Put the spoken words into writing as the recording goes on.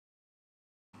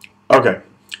Okay,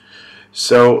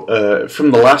 so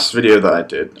from the last video that I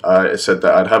did, I said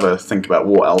that I'd have a think about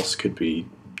what else could be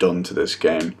done to this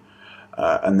game,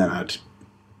 and then I'd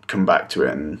come back to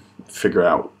it and figure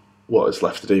out what is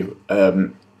left to do. I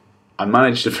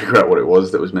managed to figure out what it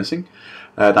was that was missing.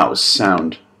 That was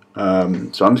sound. So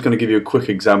I'm just going to give you a quick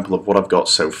example of what I've got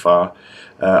so far.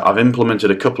 I've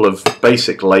implemented a couple of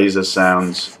basic laser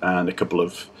sounds and a couple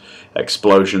of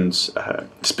explosions,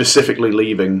 specifically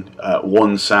leaving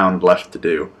one sound left to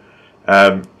do.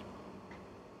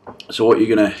 So what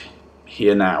you're going to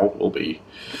hear now will be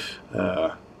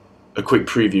a quick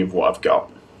preview of what I've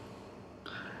got.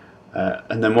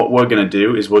 And then what we're going to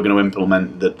do is we're going to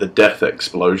implement the death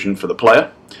explosion for the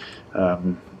player.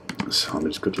 So let me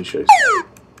just quickly show you.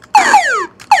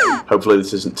 Hopefully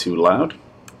this isn't too loud.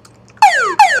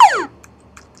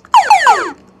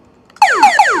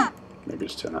 Maybe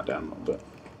just turn that down a little bit.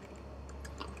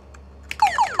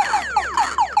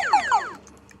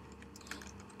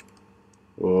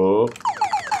 Whoa.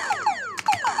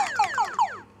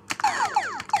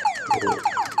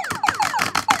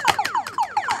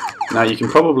 Now you can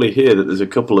probably hear that there's a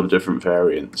couple of different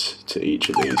variants to each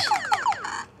of these.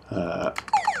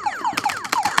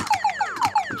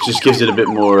 It just gives it a bit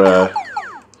more,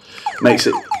 makes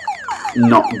it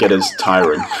not get as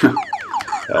tiring.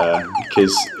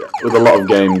 Because with a lot of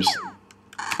games,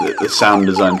 the sound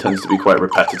design tends to be quite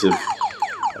repetitive.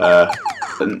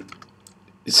 And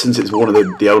since it's one of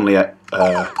the only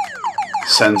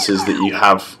senses that you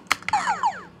have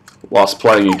whilst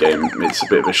playing a game, it's a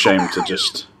bit of a shame to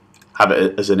just have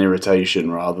it as an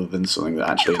irritation rather than something that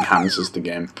actually enhances the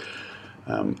game.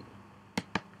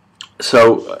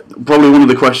 So probably one of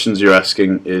the questions you're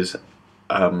asking is,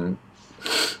 how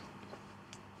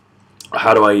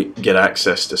do I get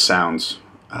access to sounds?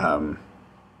 You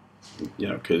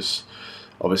know, because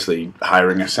obviously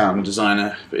hiring a sound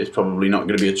designer is probably not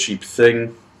going to be a cheap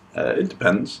thing. It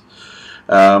depends.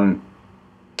 But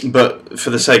for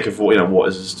the sake of what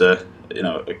is just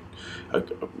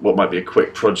what might be a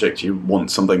quick project, you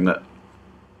want something that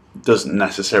doesn't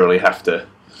necessarily have to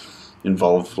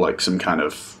involve like some kind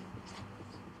of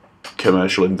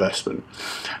commercial investment.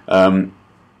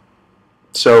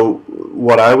 So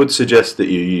what I would suggest that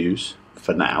you use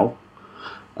for now,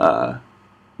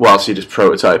 whilst you're just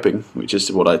prototyping, which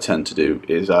is what I tend to do,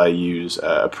 is I use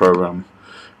a program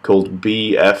called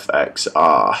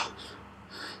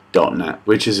BFXR.net,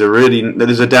 which is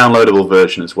there's a downloadable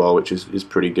version as well, which is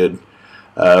pretty good.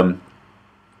 But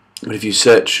if you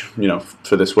search,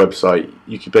 for this website,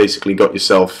 you could basically got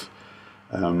yourself,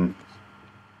 kind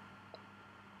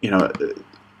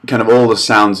of all the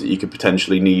sounds that you could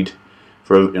potentially need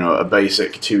for a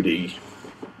basic 2D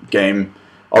game.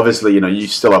 Obviously, you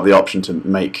still have the option to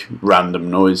make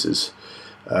random noises,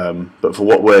 but for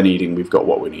what we're needing, we've got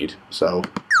what we need. So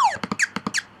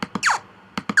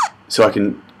I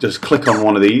can just click on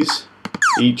one of these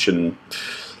each and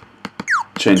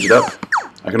change it up.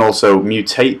 I can also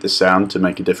mutate the sound to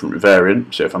make a different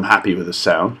variant. So if I'm happy with the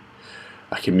sound,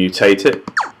 I can mutate it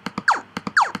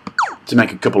to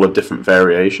make a couple of different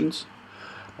variations.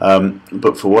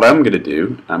 But for what I'm going to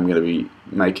do, I'm going to be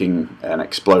making an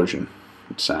explosion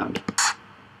sound.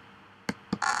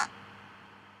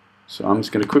 So I'm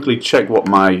just going to quickly check what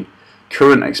my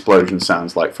current explosion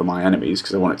sounds like for my enemies,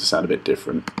 because I want it to sound a bit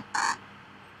different.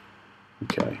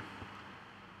 Okay.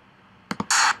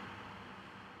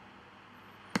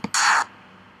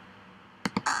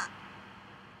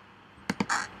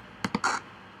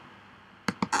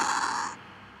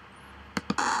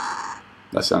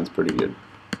 That sounds pretty good.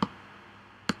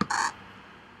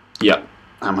 Yeah,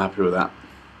 I'm happy with that.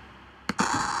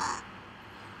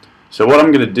 So what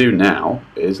I'm going to do now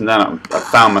is, now that I've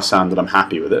found my sound and I'm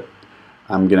happy with it,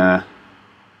 I'm going to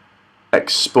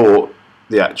export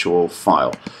the actual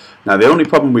file. Now the only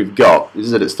problem we've got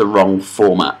is that it's the wrong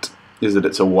format, is that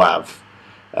it's a WAV.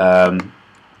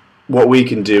 What we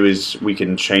can do is we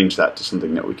can change that to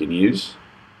something that we can use.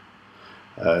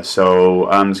 So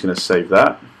I'm just going to save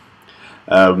that.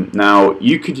 Now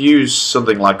you could use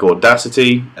something like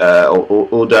Audacity.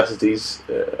 Audacity's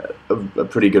a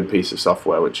pretty good piece of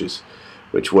software,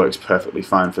 which works perfectly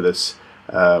fine for this.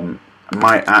 I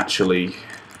might actually,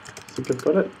 I think I've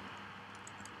got it.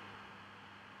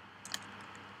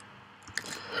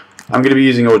 I'm going to be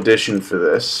using Audition for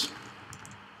this,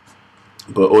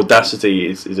 but Audacity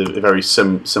is a very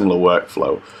similar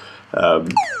workflow.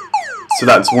 So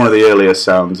that's one of the earlier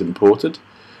sounds imported.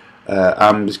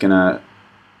 I'm just going to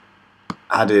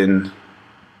add in,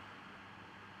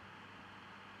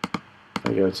 if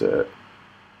I go to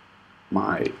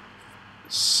my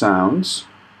sounds,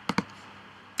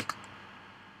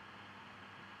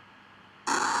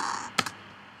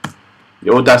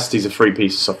 Audacity is a free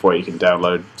piece of software you can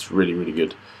download. It's really, really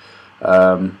good.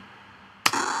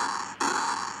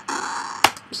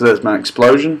 So there's my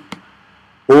explosion.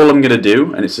 All I'm going to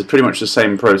do, and it's pretty much the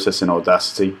same process in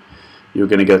Audacity, you're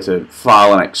going to go to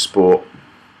File and Export,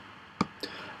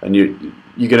 and you're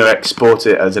going to export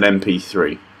it as an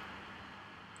MP3.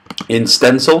 In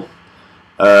Stencyl,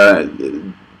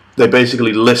 they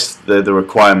basically list the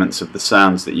requirements of the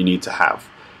sounds that you need to have.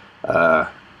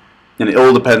 And it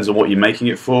all depends on what you're making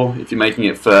it for. If you're making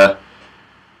it for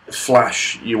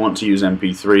Flash, you want to use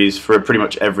MP3s. For pretty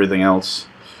much everything else,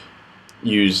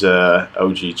 use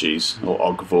OGGs or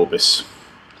OGG Vorbis.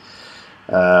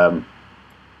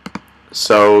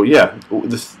 So yeah,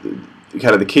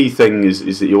 the key thing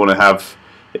is that you want to have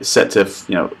it set to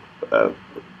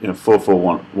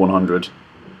 44100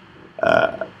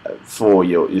 for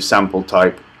your sample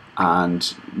type,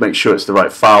 and make sure it's the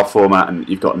right file format and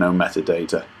you've got no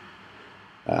metadata.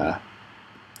 And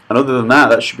other than that,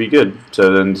 that should be good.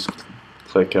 So then just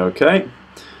click OK.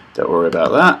 Don't worry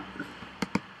about that.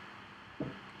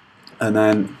 And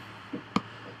then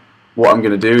what I'm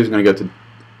going to do is I'm going to go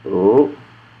to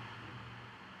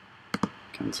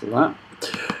cancel that.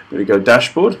 I'm going to go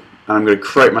dashboard, and I'm going to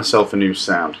create myself a new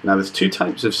sound. Now there's two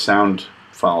types of sound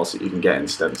files that you can get in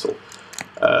Stencyl.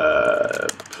 I'm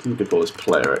going to call this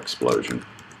player explosion.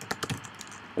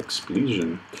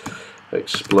 Explosion.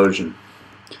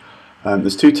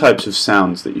 There's two types of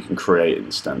sounds that you can create in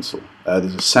Stencyl.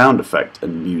 There's a sound effect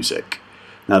and music.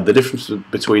 Now the difference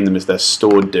between them is they're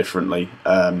stored differently,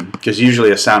 because usually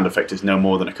a sound effect is no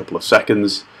more than a couple of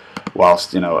seconds,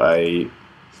 whilst a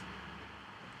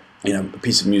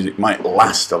piece of music might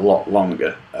last a lot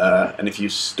longer. And if you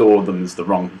store them as the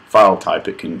wrong file type,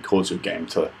 it can cause your game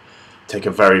to take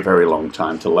a very, very long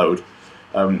time to load.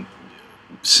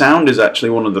 Sound is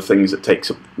actually one of the things that takes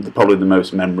up probably the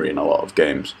most memory in a lot of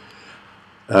games.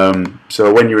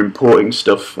 So when you're importing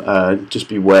stuff, just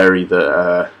be wary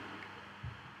that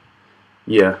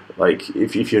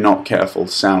if you're not careful,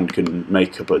 sound can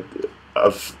make up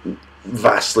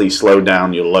vastly slow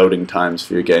down your loading times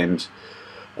for your games.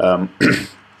 So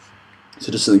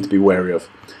just something to be wary of.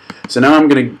 So now I'm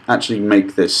going to actually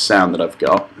make this sound that I've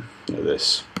got,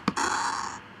 this.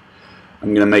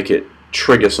 I'm going to make it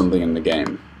trigger something in the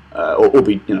game, or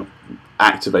be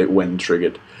activate when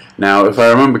triggered. Now, if I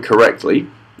remember correctly,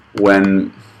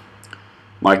 when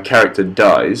my character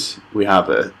dies, we have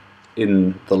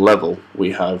in the level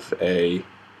we have a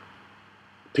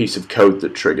piece of code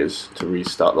that triggers to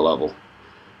restart the level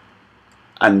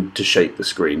and to shake the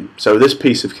screen. So this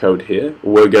piece of code here,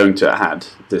 we're going to add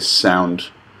this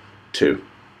sound to.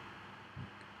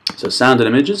 So sound and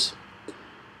images.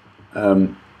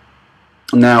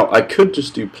 Now I could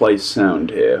just do play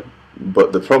sound here,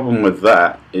 but the problem with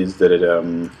that is that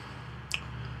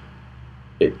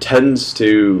it tends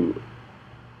to,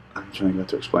 I'm trying to think how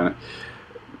to explain it.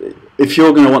 If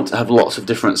you're going to want to have lots of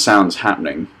different sounds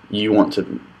happening, you want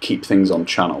to keep things on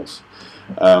channels.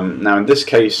 Now in this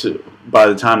case, by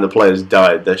the time the player's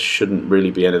died, there shouldn't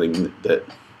really be anything that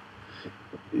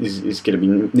is going to be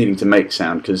needing to make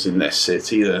sound, because in this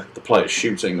it's either the player's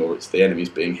shooting or it's the enemies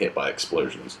being hit by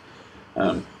explosions.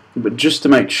 But just to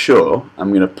make sure,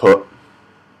 I'm going to put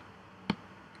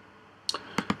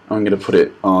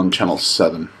it on channel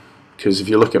 7, because if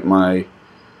you look at my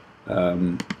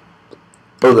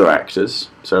other actors,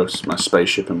 so my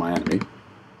spaceship and my enemy,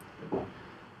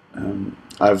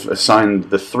 I've assigned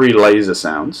the 3 laser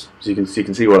sounds, so you can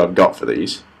see what I've got for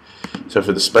these. So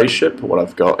for the spaceship, what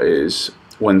I've got is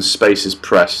when space is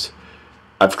pressed,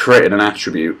 I've created an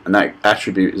attribute, and that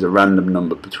attribute is a random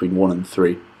number between 1 and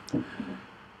 3.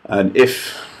 And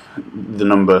if the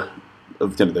number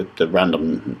of the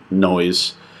random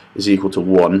noise is equal to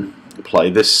 1, play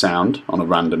this sound on a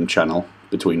random channel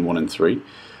between 1 and 3,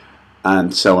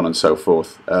 and so on and so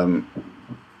forth.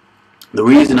 The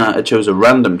reason I chose a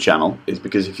random channel is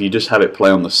because if you just have it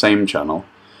play on the same channel,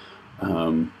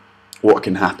 what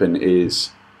can happen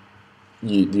is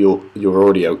your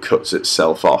audio cuts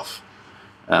itself off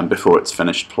before it's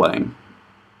finished playing.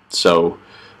 So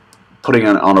putting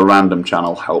it on a random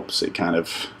channel helps. It kind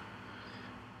of,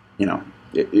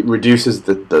 it reduces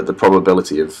the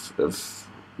probability of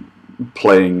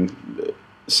playing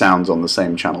sounds on the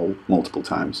same channel multiple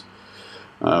times.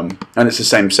 And it's the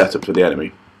same setup for the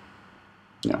enemy.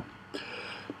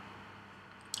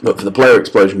 But for the player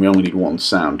explosion, we only need 1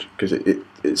 sound, because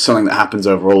it's something that happens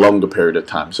over a longer period of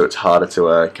time, so it's harder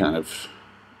to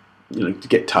to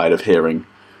get tired of hearing.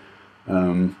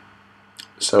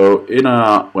 So in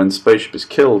our when spaceship is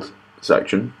killed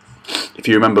section, if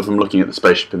you remember from looking at the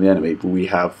spaceship and the enemy, we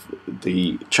have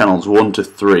the channels 1 to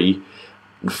 3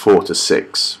 4 to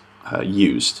 6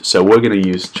 used. So we're going to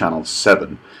use channel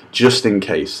 7 just in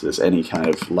case there's any kind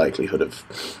of likelihood of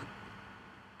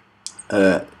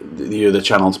the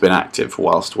channel's been active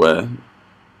whilst we're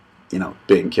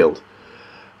being killed.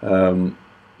 So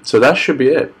that should be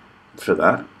it for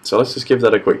that. So let's just give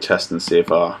that a quick test and see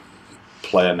if our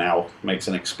player now makes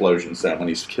an explosion sound when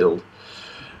he's killed.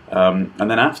 And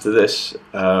then after this,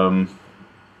 there's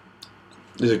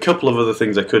a couple of other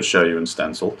things I could show you in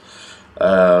Stencyl,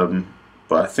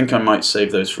 but I think I might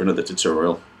save those for another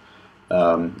tutorial.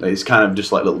 It's kind of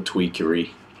just like little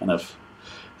tweakery kind of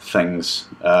things,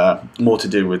 more to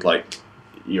do with like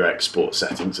your export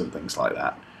settings and things like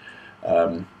that.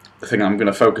 The thing I'm going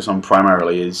to focus on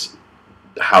primarily is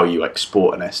how you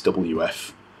export an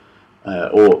SWF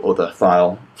or other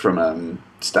file from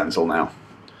Stencyl now.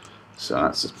 So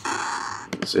that's just,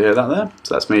 so you hear that there?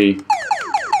 So that's me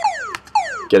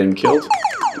getting killed.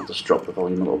 I'll just drop the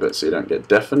volume a little bit so you don't get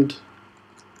deafened.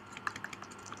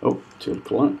 Oh, too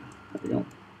polite. There we go.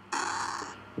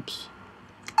 Oops.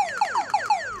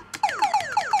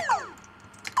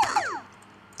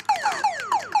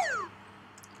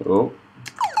 Oh.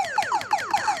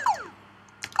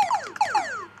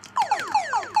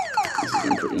 This is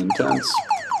getting pretty intense.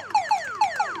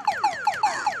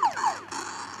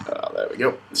 There we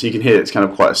go. So you can hear it's kind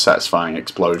of quite a satisfying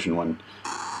explosion when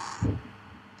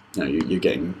you're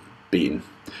getting beaten.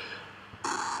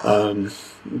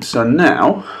 So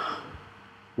now,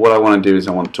 what I want to do is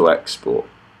I want to export.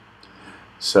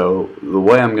 So the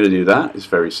way I'm going to do that is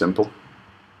very simple.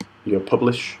 You go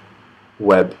publish,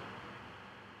 web,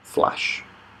 flash,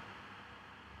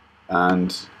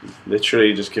 and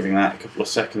literally just giving that a couple of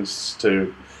seconds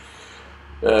to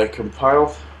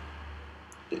compile.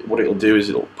 What it'll do is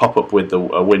it'll pop up with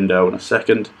a window in a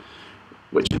second,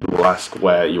 which will ask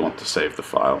where you want to save the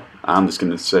file. I'm just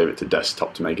going to save it to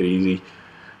desktop to make it easy.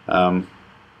 And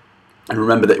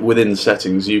remember that within the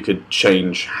settings you could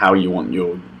change how you want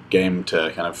your game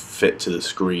to kind of fit to the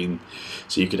screen.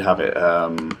 So you could have it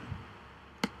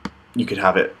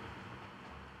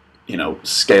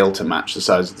scale to match the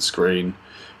size of the screen.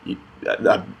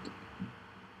 I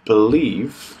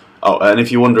believe. Oh, and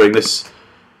if you're wondering, this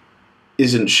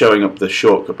isn't showing up the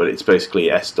shortcut, but it's basically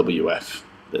SWF,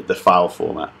 the file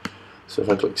format. So if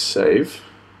I click save,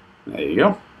 there you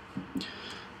go. You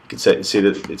can see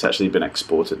that it's actually been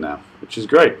exported now, which is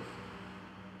great.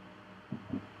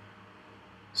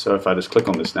 So if I just click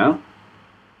on this now,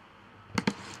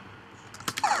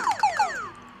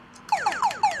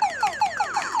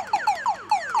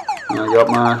 and I got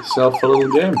myself a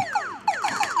little game.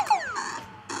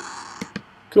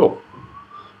 Cool.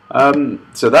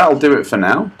 So that'll do it for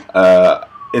now.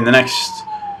 In the next,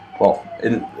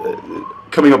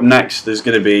 coming up next, there's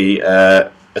going to be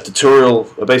a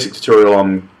basic tutorial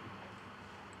on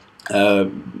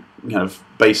kind of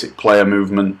basic player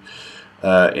movement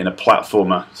in a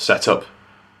platformer setup,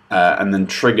 and then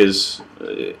triggers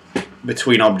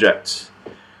between objects,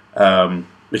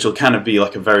 which will kind of be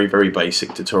like a very, very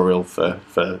basic tutorial for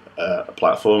a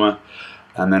platformer.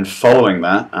 And then following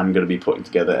that, I'm going to be putting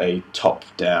together a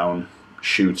top-down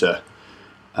shooter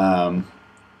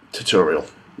tutorial,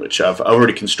 which I've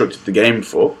already constructed the game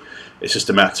for. It's just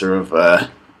a matter of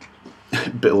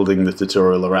building the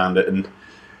tutorial around it. And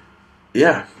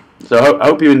yeah, so I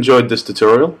hope you enjoyed this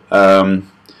tutorial.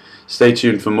 Stay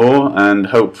tuned for more, and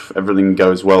hope everything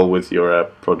goes well with your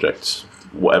projects,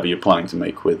 whatever you're planning to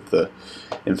make with the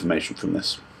information from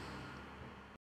this.